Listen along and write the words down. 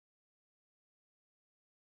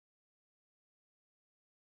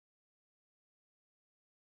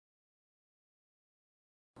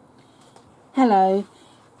Hello,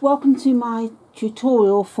 welcome to my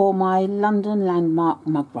tutorial for my London Landmark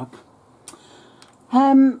mug rug.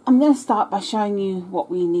 I'm going to start by showing you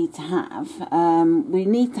what we need to have. We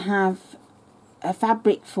need to have a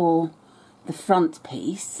fabric for the front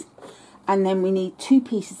piece, and then we need two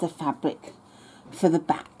pieces of fabric for the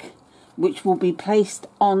back, which will be placed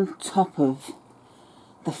on top of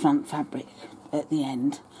the front fabric at the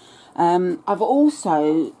end. I've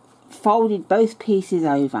also folded both pieces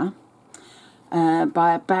over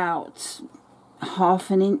by about ½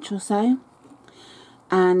 an inch or so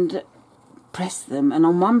and pressed them, and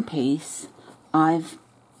on one piece I've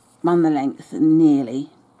run the length nearly,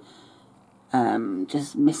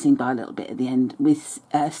 just missing by a little bit at the end with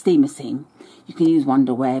steamer seam. You can use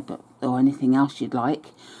Wonderwear or anything else you'd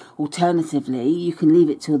like. Alternatively, you can leave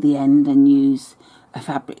it till the end and use a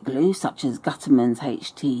fabric glue such as Gutterman's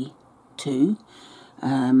HT2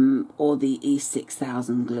 or the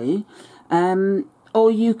E6000 glue, or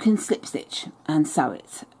you can slip stitch and sew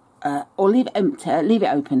it, or leave it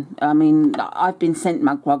open. I mean, I've been sent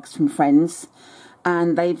mug rugs from friends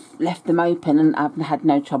and they've left them open and I've had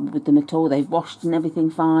no trouble with them at all. They've washed and everything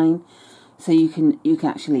fine, so you can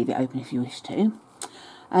actually leave it open if you wish to.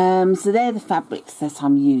 So they're the fabrics that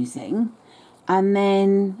I'm using, and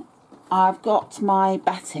then I've got my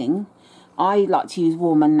batting. I like to use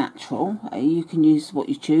warm and natural. You can use what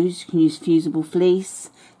you choose. You can use fusible fleece,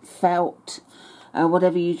 felt,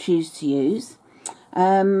 whatever you choose to use.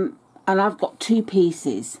 And I've got two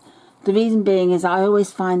pieces. The reason being is I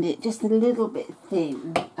always find it just a little bit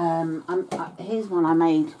thin. Here's one I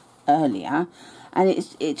made earlier, and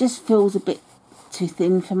it just feels a bit too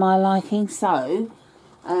thin for my liking. So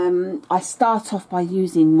I start off by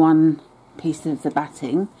using one piece of the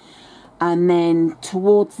batting, and then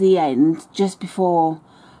towards the end, just before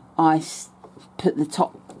I put the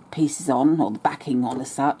top pieces on, or the backing on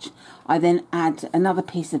as such, I then add another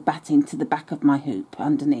piece of batting to the back of my hoop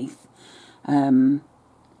underneath,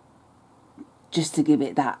 just to give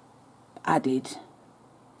it that added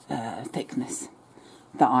thickness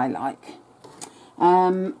that I like.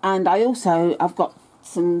 And I've got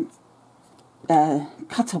some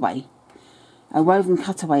cutaway, a woven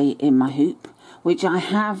cutaway in my hoop, which I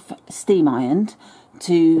have steam ironed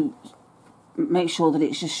to make sure that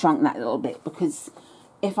it's just shrunk that little bit, because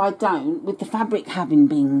if I don't, with the fabric having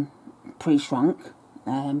been pre-shrunk,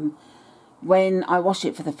 when I wash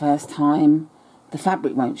it for the first time, the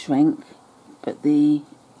fabric won't shrink, but the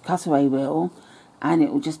cutaway will, and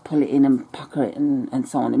it will just pull it in and pucker it and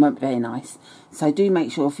so on. It won't be very nice. So do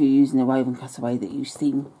make sure if you're using a woven cutaway that you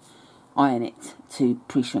steam iron it to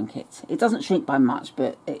pre-shrink it. It doesn't shrink by much,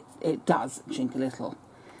 but it does shrink a little.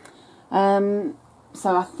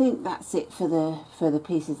 So I think that's it for the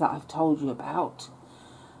pieces that I've told you about.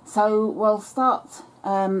 So we'll start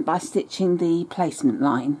by stitching the placement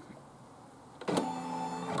line.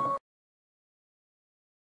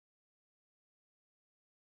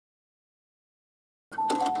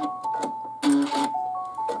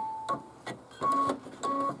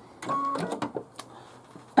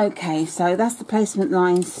 Okay, so that's the placement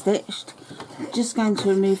line stitched. I'm just going to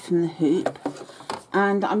remove from the hoop,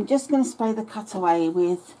 and I'm just going to spray the cutaway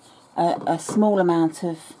with a small amount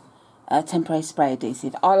of temporary spray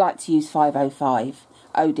adhesive. I like to use 505,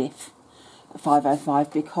 ODIF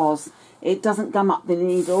 505, because it doesn't gum up the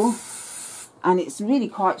needle and it's really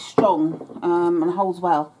quite strong and holds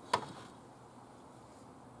well.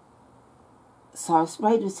 So I've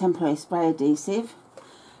sprayed with temporary spray adhesive,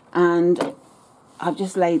 and I've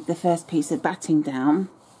just laid the first piece of batting down,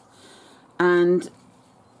 and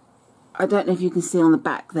I don't know if you can see on the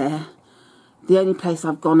back there, the only place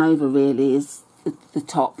I've gone over really is the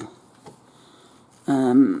top,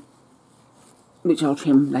 which I'll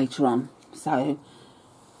trim later on. So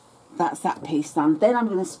that's that piece done. Then I'm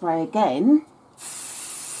going to spray again,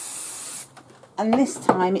 and this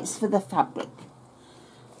time it's for the fabric.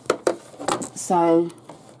 So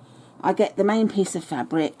I get the main piece of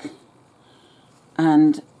fabric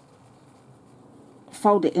and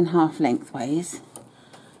fold it in half lengthways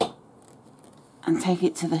and take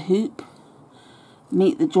it to the hoop,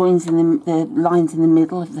 meet the joins in the lines in the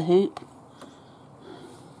middle of the hoop,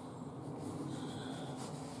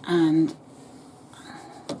 and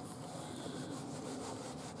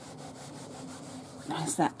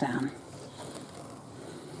press that down.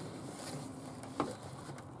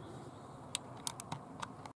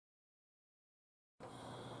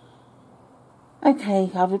 Okay,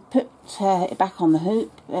 I would put it back on the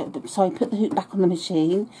hoop, put the hoop back on the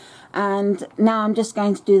machine, and now I'm just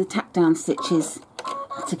going to do the tack down stitches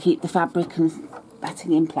to keep the fabric and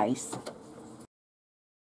batting in place.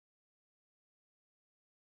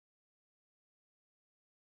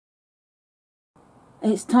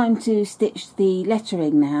 it's time to stitch the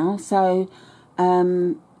lettering now. So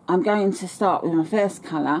I'm going to start with my first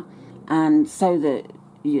colour, and so that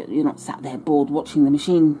you're not sat there bored watching the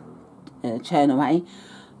machine churn away,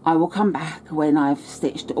 I will come back when I've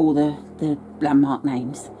stitched all the landmark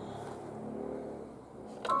names.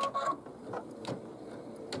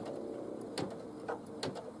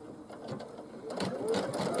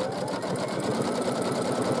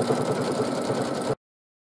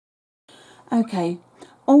 Okay,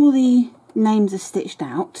 all the names are stitched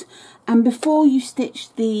out, and before you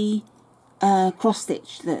stitch the cross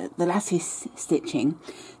stitch, the lattice stitching,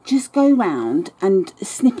 just go round and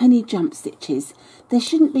snip any jump stitches. There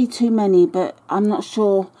shouldn't be too many, but I'm not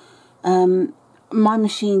sure. My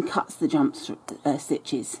machine cuts the jump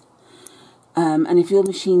stitches, and if your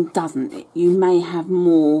machine doesn't, you may have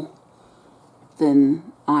more than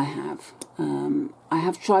I have. I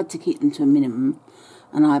have tried to keep them to a minimum,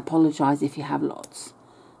 and I apologise if you have lots,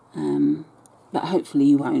 but hopefully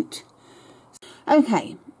you won't.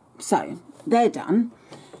 Okay, so they're done,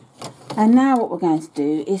 and now what we're going to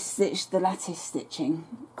do is stitch the lattice stitching,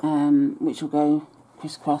 which will go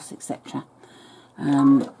crisscross, etc.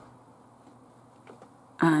 And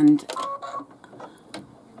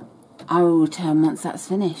I will return once that's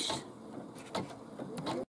finished.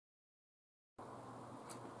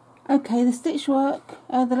 Okay, the stitch work,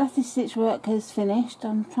 the lattice stitch work is finished.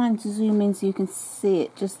 I'm trying to zoom in so you can see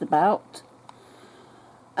it just about.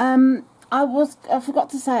 I forgot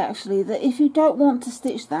to say actually that if you don't want to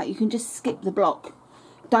stitch that, you can just skip the block.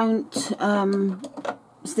 Don't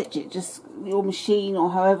stitch it, just your machine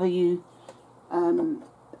or however you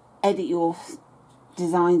edit your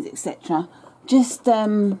designs, etc. Just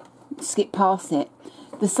skip past it.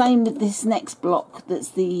 The same with this next block,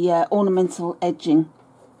 that's the ornamental edging.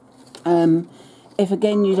 If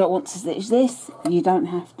again you don't want to stitch this, you don't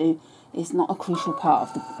have to. It's not a crucial part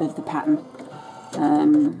of the pattern.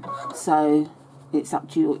 So it's up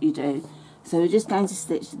to you what you do. So we're just going to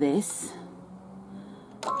stitch this,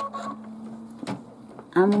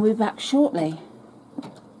 and we'll be back shortly.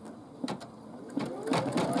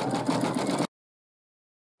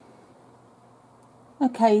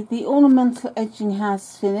 Okay, the ornamental edging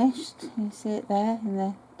has finished. You see it there in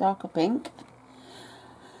the darker pink.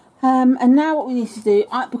 And now what we need to do,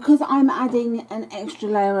 because I'm adding an extra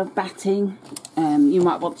layer of batting, you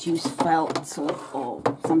might want to use felt or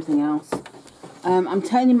something else. I'm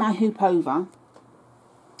turning my hoop over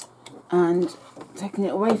and taking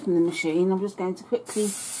it away from the machine. I'm just going to quickly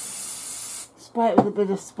spray it with a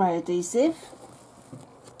bit of spray adhesive.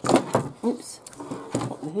 Oops,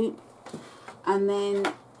 got the hoop. And then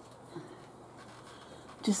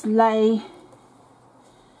just lay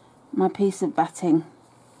my piece of batting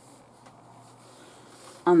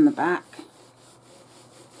on the back,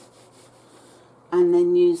 and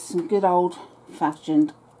then use some good old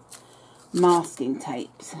fashioned masking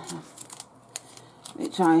tapes,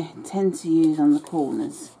 which I tend to use on the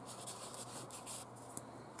corners.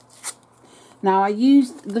 Now I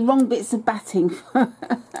used the wrong bits of batting.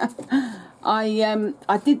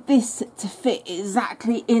 I did this to fit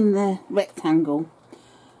exactly in the rectangle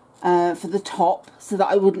for the top, so that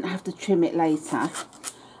I wouldn't have to trim it later.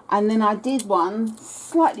 And then I did one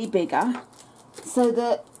slightly bigger, so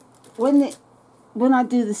that when I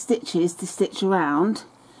do the stitches to stitch around,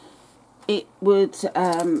 it would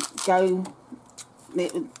the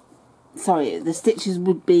stitches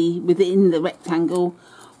would be within the rectangle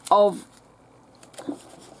of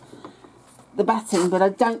the batting, but I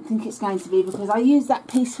don't think it's going to be, because I used that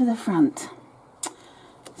piece for the front.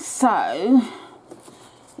 So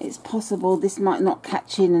it's possible this might not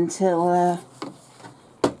catch in until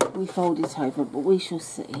we fold it over, but we shall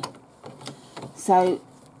see. So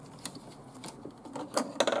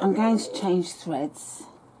I'm going to change threads.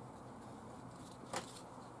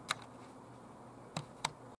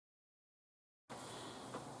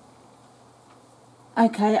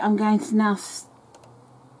 Okay, I'm going to now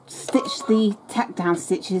stitch the tack down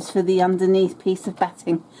stitches for the underneath piece of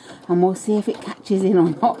batting, and we'll see if it catches in or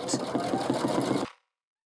not.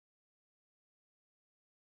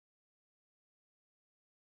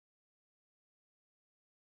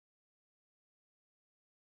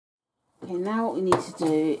 Okay, now what we need to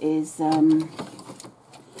do is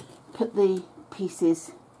put the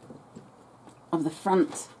pieces of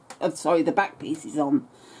the back pieces on.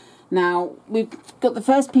 Now we've got the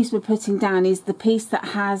first piece we're putting down is the piece that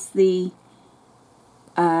has the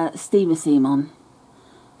steamer seam on.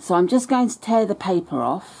 So I'm just going to tear the paper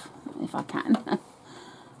off if I can,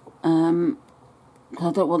 because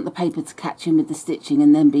I don't want the paper to catch in with the stitching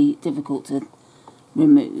and then be difficult to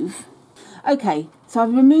remove. Okay, so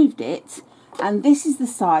I've removed it, And this is the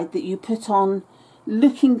side that you put on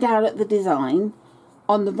looking down at the design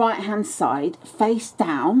on the right hand side, face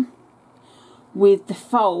down, with the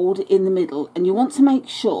fold in the middle. And you want to make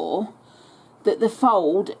sure that the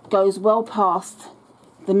fold goes well past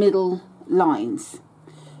the middle lines,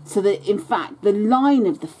 so that in fact the line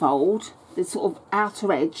of the fold, the sort of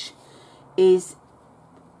outer edge, is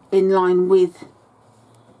in line with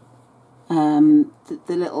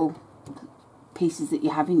the little pieces that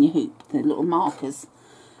you have in your hoop, the little markers.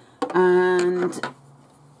 And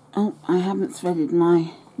oh, I haven't threaded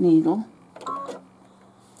my needle.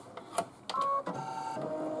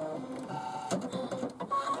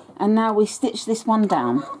 And now we stitch this one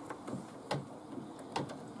down.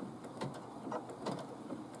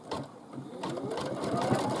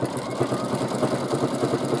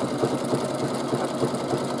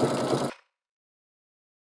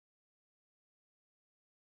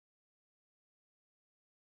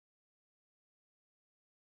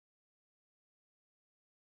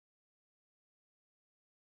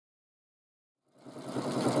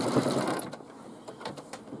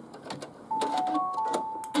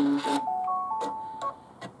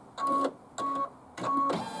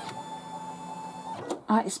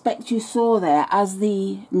 I expect you saw there, as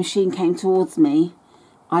the machine came towards me,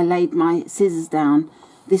 I laid my scissors down.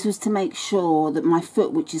 This was to make sure that my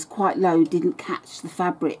foot, which is quite low, didn't catch the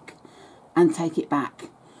fabric and take it back.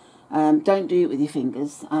 Don't do it with your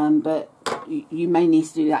fingers, but you may need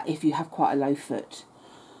to do that if you have quite a low foot.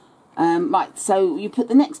 Right, so you put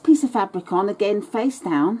the next piece of fabric on, again face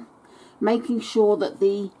down, making sure that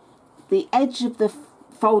the edge of the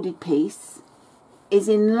folded piece is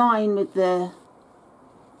in line with the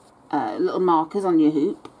little markers on your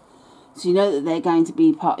hoop, so you know that they're going to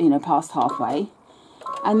be past halfway,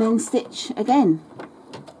 and then stitch again.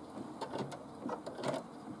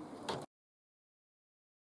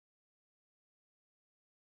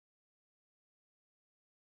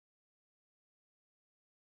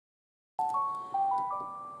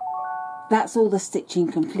 That's all the stitching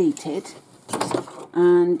completed,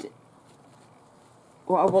 and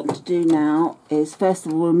what I want to do now is first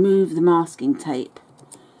of all remove the masking tape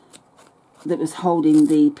that was holding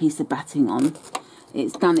the piece of batting on.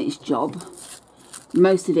 It's done its job.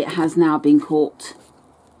 Most of it has now been caught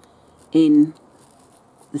in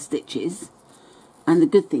the stitches, and the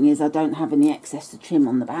good thing is I don't have any excess to trim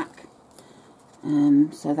on the back,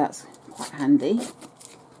 so that's quite handy.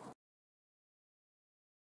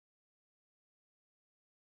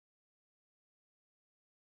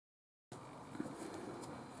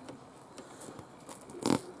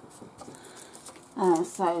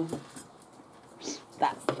 So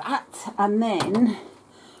that's that, and then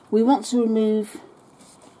we want to remove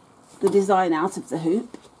the design out of the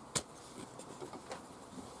hoop.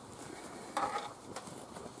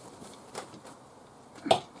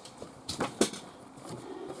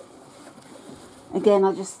 Again,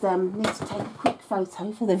 I just need to take a quick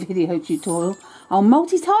photo for the video tutorial. I'm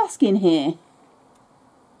multitasking here.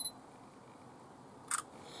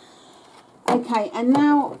 Okay, and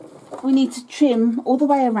now we need to trim all the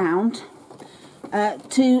way around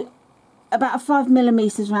to about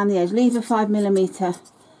 5mm around the edge. Leave a 5mm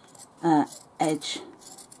edge.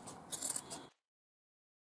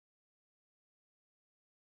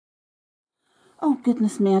 Oh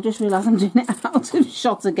goodness me, I just realised I'm doing it out of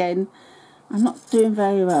shot again. I'm not doing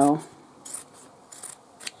very well.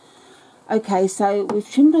 Okay, so we've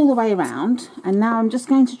trimmed all the way around, and now I'm just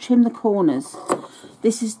going to trim the corners.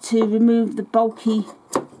 This is to remove the bulky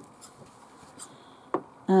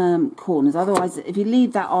corners. Otherwise, if you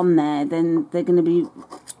leave that on there, then they're going to be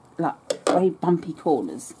like very bumpy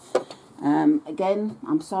corners. Again,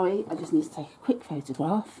 I'm sorry, I just need to take a quick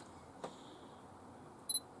photograph.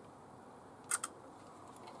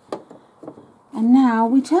 And now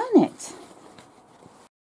we turn it.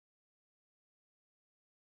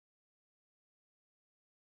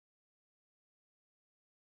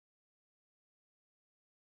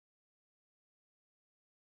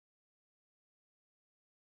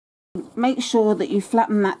 Make sure that you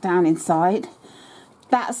flatten that down inside.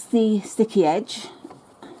 That's the sticky edge,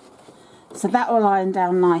 so that will iron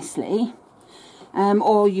down nicely,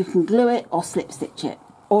 or you can glue it or slip stitch it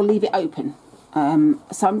or leave it open.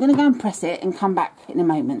 So I'm going to go and press it and come back in a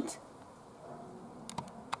moment.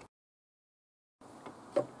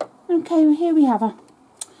 Okay, well, here we have her.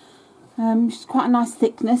 She's quite a nice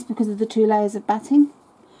thickness because of the 2 layers of batting.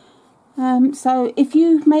 So if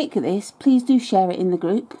you make this, please do share it in the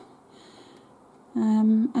group.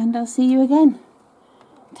 And I'll see you again.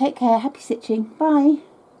 Take care, happy stitching, bye.